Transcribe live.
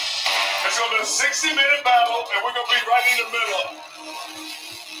It's going to be a 60-minute battle, and we're going to be right in the middle.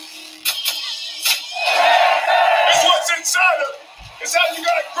 It's what's inside of it. It's how you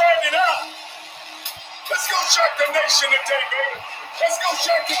got to grind it out. Let's go shock the nation today, baby. Let's go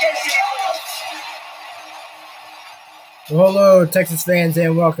shock the nation out. Well, hello, Texas fans,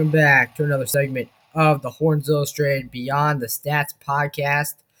 and welcome back to another segment of the Horns Illustrated Beyond the Stats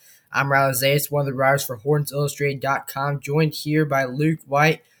podcast. I'm Riley Zayas, one of the writers for HornsIllustrated.com, joined here by Luke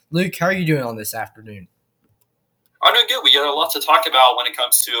White. Luke, how are you doing on this afternoon? I'm doing good. We got a lot to talk about when it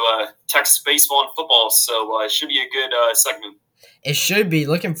comes to Texas baseball and football, so it should be a good segment. It should be.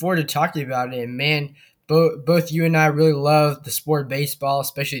 Looking forward to talking about it. And man, both you and I really love the sport of baseball,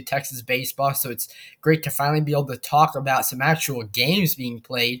 especially Texas baseball. So it's great to finally be able to talk about some actual games being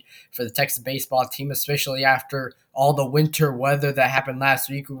played for the Texas baseball team, especially after all the winter weather that happened last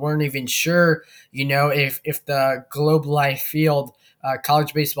week. We weren't even sure, if the Globe Life Field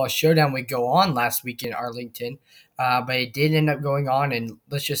college baseball showdown would go on last week in Arlington. But it did end up going on, and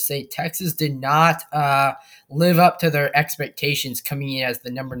let's just say Texas did not live up to their expectations coming in as the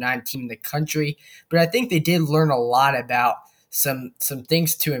number 9 team in the country. But I think they did learn a lot about some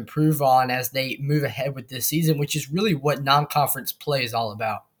things to improve on as they move ahead with this season, which is really what non-conference play is all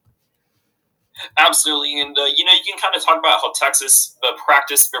about. Absolutely, and you can kind of talk about how Texas, their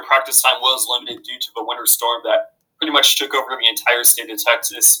practice time was limited due to the winter storm that pretty much took over the entire state of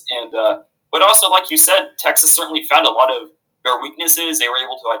Texas, and but also, like you said, Texas certainly found a lot of their weaknesses. They were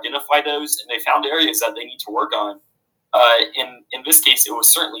able to identify those, and they found areas that they need to work on. In this case, it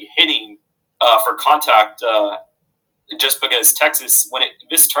was certainly hitting for contact, just because Texas,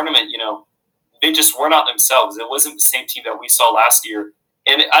 this tournament, they just were not themselves. It wasn't the same team that we saw last year,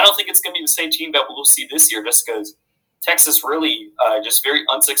 and I don't think it's going to be the same team that we'll see this year, just because Texas really just very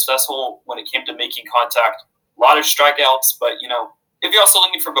unsuccessful when it came to making contact. A lot of strikeouts, but if you're also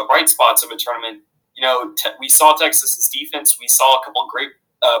looking for the bright spots of a tournament, we saw Texas's defense. We saw a couple of great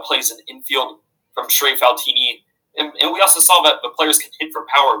plays in the infield from Trey Faltini. And we also saw that the players can hit for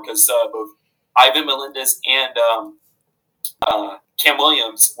power because both Ivan Melendez and Cam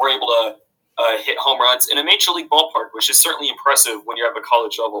Williams were able to hit home runs in a major league ballpark, which is certainly impressive when you're at the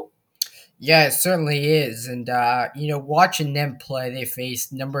college level. Yeah, it certainly is. And, watching them play, they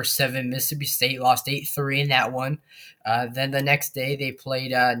faced number 7 Mississippi State, lost 8-3 in that one. Then the next day they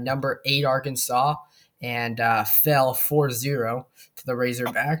played number 8 Arkansas and fell 4-0 to the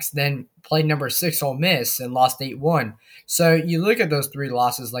Razorbacks. Then played number 6 Ole Miss and lost 8-1. So you look at those 3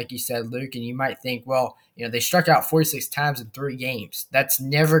 losses, like you said, Luke, and you might think, well, they struck out 46 times in 3 games. That's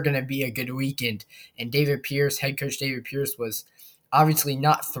never going to be a good weekend. And head coach David Pierce was obviously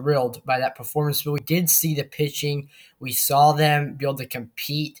not thrilled by that performance, but we did see the pitching. We saw them be able to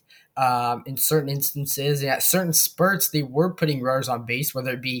compete in certain instances. And at certain spurts, they were putting runners on base,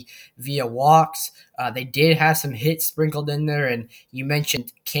 whether it be via walks. They did have some hits sprinkled in there. And you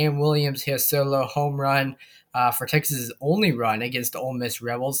mentioned Cam Williams hit a solo home run for Texas' only run against the Ole Miss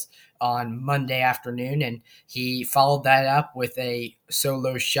Rebels on Monday afternoon, and he followed that up with a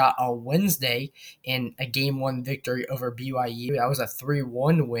solo shot on Wednesday in a Game 1 victory over BYU. That was a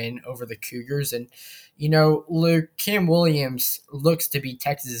 3-1 win over the Cougars. And, Luke, Cam Williams looks to be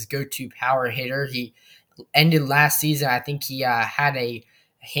Texas' go-to power hitter. He ended last season, I think he had a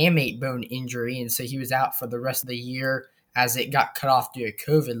hamate bone injury, and so he was out for the rest of the year as it got cut off due to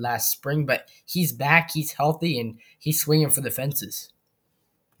COVID last spring. But he's back, he's healthy, and he's swinging for the fences.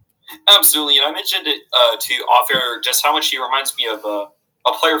 Absolutely, and I mentioned it to off-air just how much he reminds me of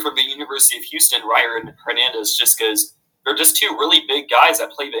a player from the University of Houston, Ryan Hernandez, just because they're just 2 really big guys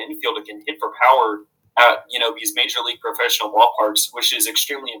that play the infield and can hit for power at these major league professional ballparks, which is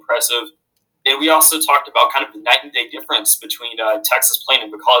extremely impressive. And we also talked about kind of the night and day difference between Texas playing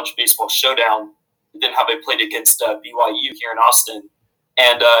in the college baseball showdown and then how they played against BYU here in Austin.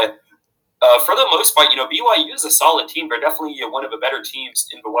 And for the most part, BYU is a solid team. They're definitely one of the better teams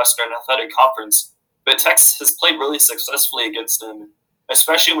in the Western Athletic Conference. But Texas has played really successfully against them,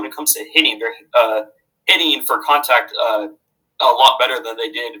 especially when it comes to hitting. They're hitting for contact a lot better than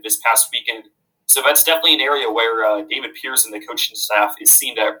they did this past weekend. So that's definitely an area where David Pierce and the coaching staff is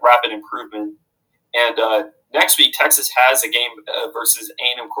seeing that rapid improvement. And next week, Texas has a game versus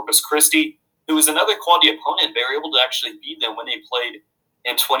A&M Corpus Christi, who is another quality opponent. They were able to actually beat them when they played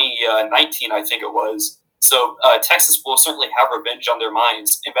in 2019, I think it was. So Texas will certainly have revenge on their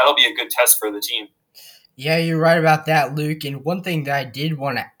minds, and that'll be a good test for the team. Yeah, you're right about that, Luke. And one thing that I did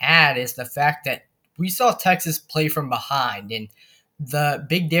want to add is the fact that we saw Texas play from behind. And The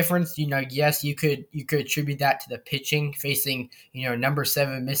big difference, yes, you could attribute that to the pitching facing, number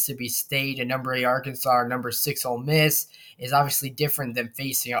 7 Mississippi State and number 8 Arkansas or number 6 Ole Miss is obviously different than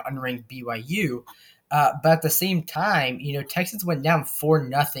facing an unranked BYU. But at the same time, Texas went down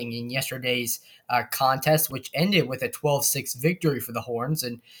 4-0 in yesterday's contest, which ended with a 12-6 victory for the Horns.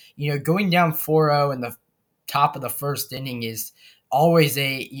 And, going down 4-0 in the top of the first inning is always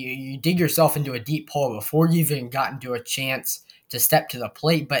you dig yourself into a deep hole before you even got into a chance to step to the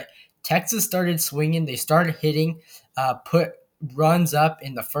plate. But Texas started swinging. They started hitting, put runs up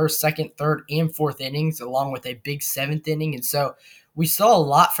in the first, second, third, and fourth innings, along with a big seventh inning. And so we saw a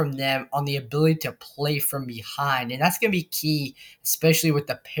lot from them on the ability to play from behind. And that's going to be key, especially with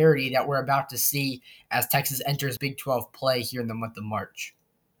the parity that we're about to see as Texas enters Big 12 play here in the month of March.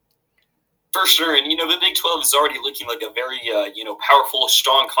 For sure. And, the Big 12 is already looking like a very, powerful,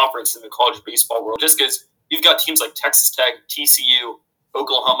 strong conference in the college baseball world, just because you've got teams like Texas Tech, TCU,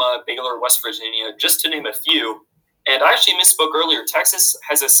 Oklahoma, Baylor, West Virginia, just to name a few. And I actually misspoke earlier. Texas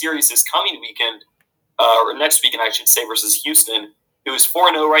has a series this coming weekend, or next weekend, I should say, versus Houston. It was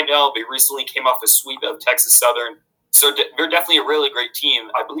 4-0 right now. They recently came off a sweep of Texas Southern. So they're definitely a really great team.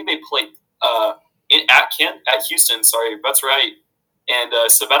 I believe they played at Houston. Sorry, that's right. And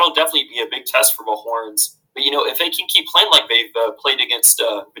so that'll definitely be a big test for the Horns. But, if they can keep playing like they've played against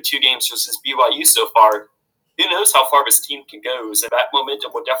the 2 games versus BYU so far, who knows how far this team can go. And that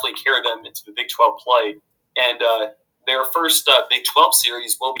momentum will definitely carry them into the Big 12 play. And their first Big 12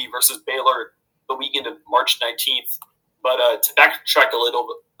 series will be versus Baylor the weekend of March 19th. But to backtrack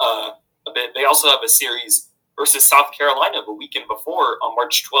a bit, they also have a series versus South Carolina the weekend before on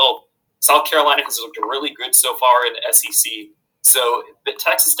March 12th. South Carolina has looked really good so far in the SEC. So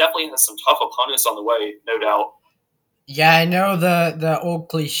Texas definitely has some tough opponents on the way, no doubt. Yeah, I know the old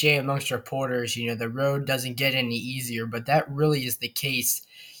cliche amongst reporters, the road doesn't get any easier, but that really is the case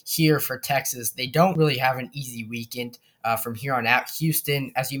here for Texas. They don't really have an easy weekend from here on out.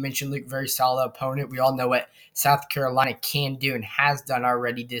 Houston, as you mentioned, Luke, very solid opponent. We all know what South Carolina can do and has done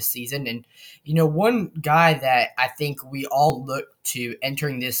already this season. And, one guy that I think we all look to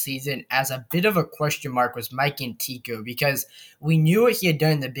entering this season as a bit of a question mark was Mike Antico, because we knew what he had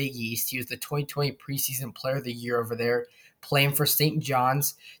done in the Big East. He was the 2020 preseason player of the year over there, playing for St.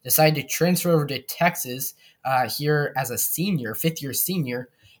 John's, decided to transfer over to Texas here as a senior, fifth-year senior.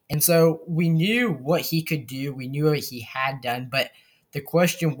 And so we knew what he could do. We knew what he had done. But the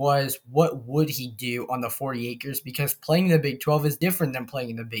question was, what would he do on the 40 acres? Because playing in the Big 12 is different than playing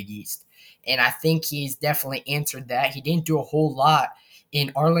in the Big East. And I think he's definitely answered that. He didn't do a whole lot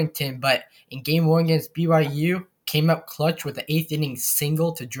in Arlington, but in Game 1 against BYU, came up clutch with the 8th inning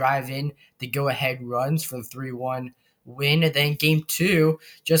single to drive in the go-ahead runs for the 3-1 win. And then Game 2,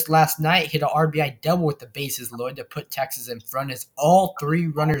 just last night, hit an RBI double with the bases loaded to put Texas in front as all 3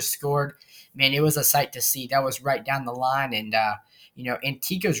 runners scored. Man, it was a sight to see. That was right down the line. And,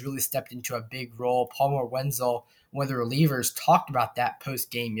 Antico's really stepped into a big role. Palmer Wenzel, one of the relievers, talked about that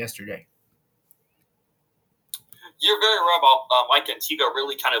post-game yesterday. You're very right about Mike Antico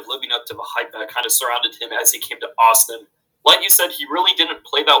really kind of living up to the hype that kind of surrounded him as he came to Austin. Like you said, he really didn't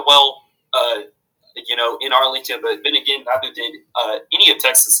play that well, in Arlington, but then again, neither did any of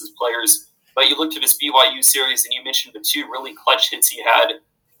Texas's players. But you look to this BYU series, and you mentioned the 2 really clutch hits he had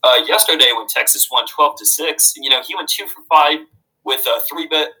yesterday when Texas won 12-6. He went 2 for 5 with 3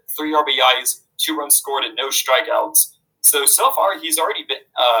 RBIs, 2 runs scored, and no strikeouts. So far, he's already been.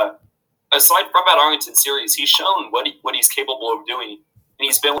 Aside from that Arlington series, he's shown what he's capable of doing, and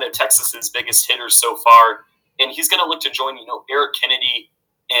he's been one of Texas's biggest hitters so far. And he's going to look to join, Eric Kennedy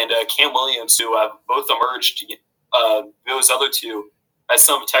and Cam Williams, who have both emerged, those other 2, as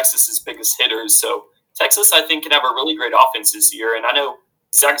some of Texas's biggest hitters. So Texas, I think, can have a really great offense this year. And I know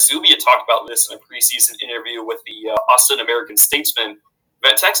Zach Zubia talked about this in a preseason interview with the Austin American Statesman,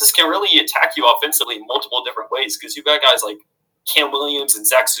 that Texas can really attack you offensively in multiple different ways, because you've got guys like Cam Williams and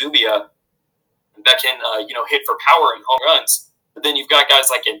Zach Zubia that can, hit for power and home runs. But then you've got guys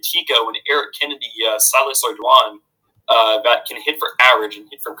like Antico and Eric Kennedy, Silas Orduan, that can hit for average and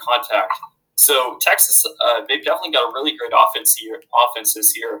hit for contact. So Texas, they've definitely got a really great offense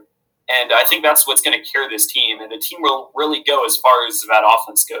this year. And I think that's what's going to carry this team. And the team will really go as far as that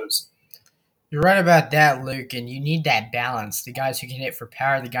offense goes. You're right about that, Luke, and you need that balance. The guys who can hit for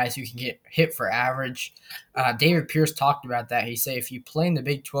power, the guys who can get hit for average. David Pierce talked about that. He said if you play in the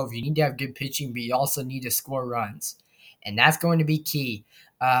Big 12, you need to have good pitching, but you also need to score runs. And that's going to be key.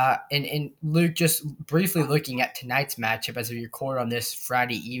 And Luke, just briefly looking at tonight's matchup as we record on this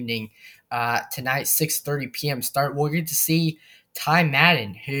Friday evening, tonight, 6:30 p.m. start, we'll get to see Ty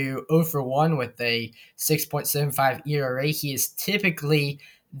Madden, who 0 for 1 with a 6.75 ERA. He is typically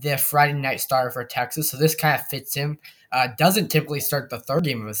the Friday night starter for Texas, so this kind of fits him. Doesn't typically start the third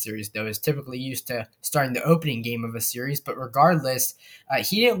game of a series, though. Is typically used to starting the opening game of a series. But regardless,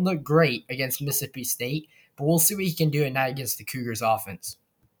 he didn't look great against Mississippi State. But we'll see what he can do at night against the Cougars offense.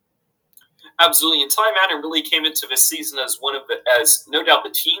 Absolutely, and Ty Madden really came into this season as as no doubt the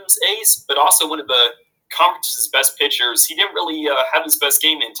team's ace, but also one of the conference's best pitchers. He didn't really have his best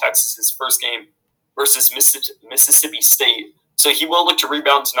game in Texas's first game versus Mississippi State, so he will look to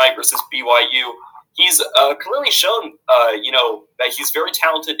rebound tonight versus BYU. He's clearly shown, that he's very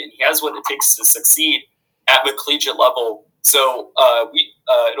talented and he has what it takes to succeed at the collegiate level. So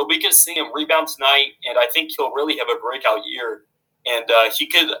it'll be good to see him rebound tonight, and I think he'll really have a breakout year. And he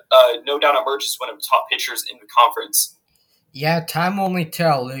could no doubt emerge as one of the top pitchers in the conference. Yeah, time will only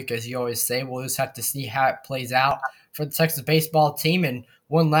tell, Luke, as you always say. We'll just have to see how it plays out for the Texas baseball team. And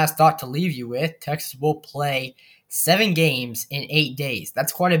one last thought to leave you with, Texas will play 7 games in 8 days.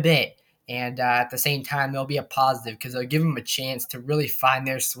 That's quite a bit. And at the same time, they'll be a positive because they'll give them a chance to really find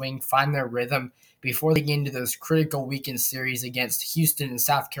their swing, find their rhythm before they get into those critical weekend series against Houston and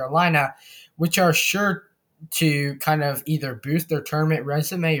South Carolina, which are sure to kind of either boost their tournament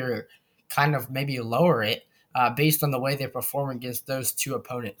resume or kind of maybe lower it based on the way they perform against those two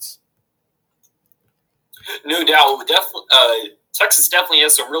opponents. No doubt. Texas definitely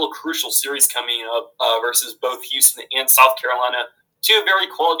has some real crucial series coming up versus both Houston and South Carolina, two very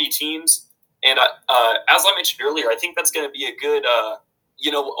quality teams. And as I mentioned earlier, I think that's going to be a good, a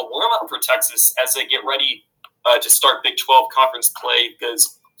warm-up for Texas as they get ready to start Big 12 conference play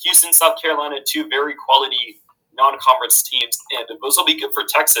because Houston, South Carolina, two very quality non-conference teams, and those will be good for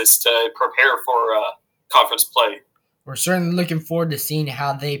Texas to prepare for conference play. We're certainly looking forward to seeing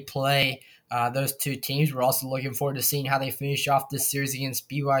how they play those two teams. We're also looking forward to seeing how they finish off this series against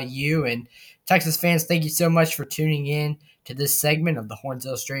BYU. And Texas fans, thank you so much for tuning in to this segment of the Horns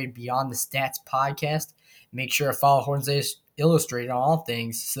Illustrated Beyond the Stats podcast. Make sure to follow Horns Illustrated on all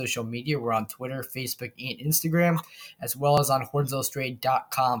things social media. We're on Twitter, Facebook, and Instagram, as well as on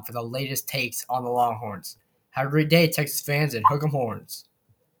HornsIllustrated.com for the latest takes on the Longhorns. Have a great day, Texas fans, and hook 'em horns.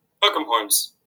 Hook 'em horns.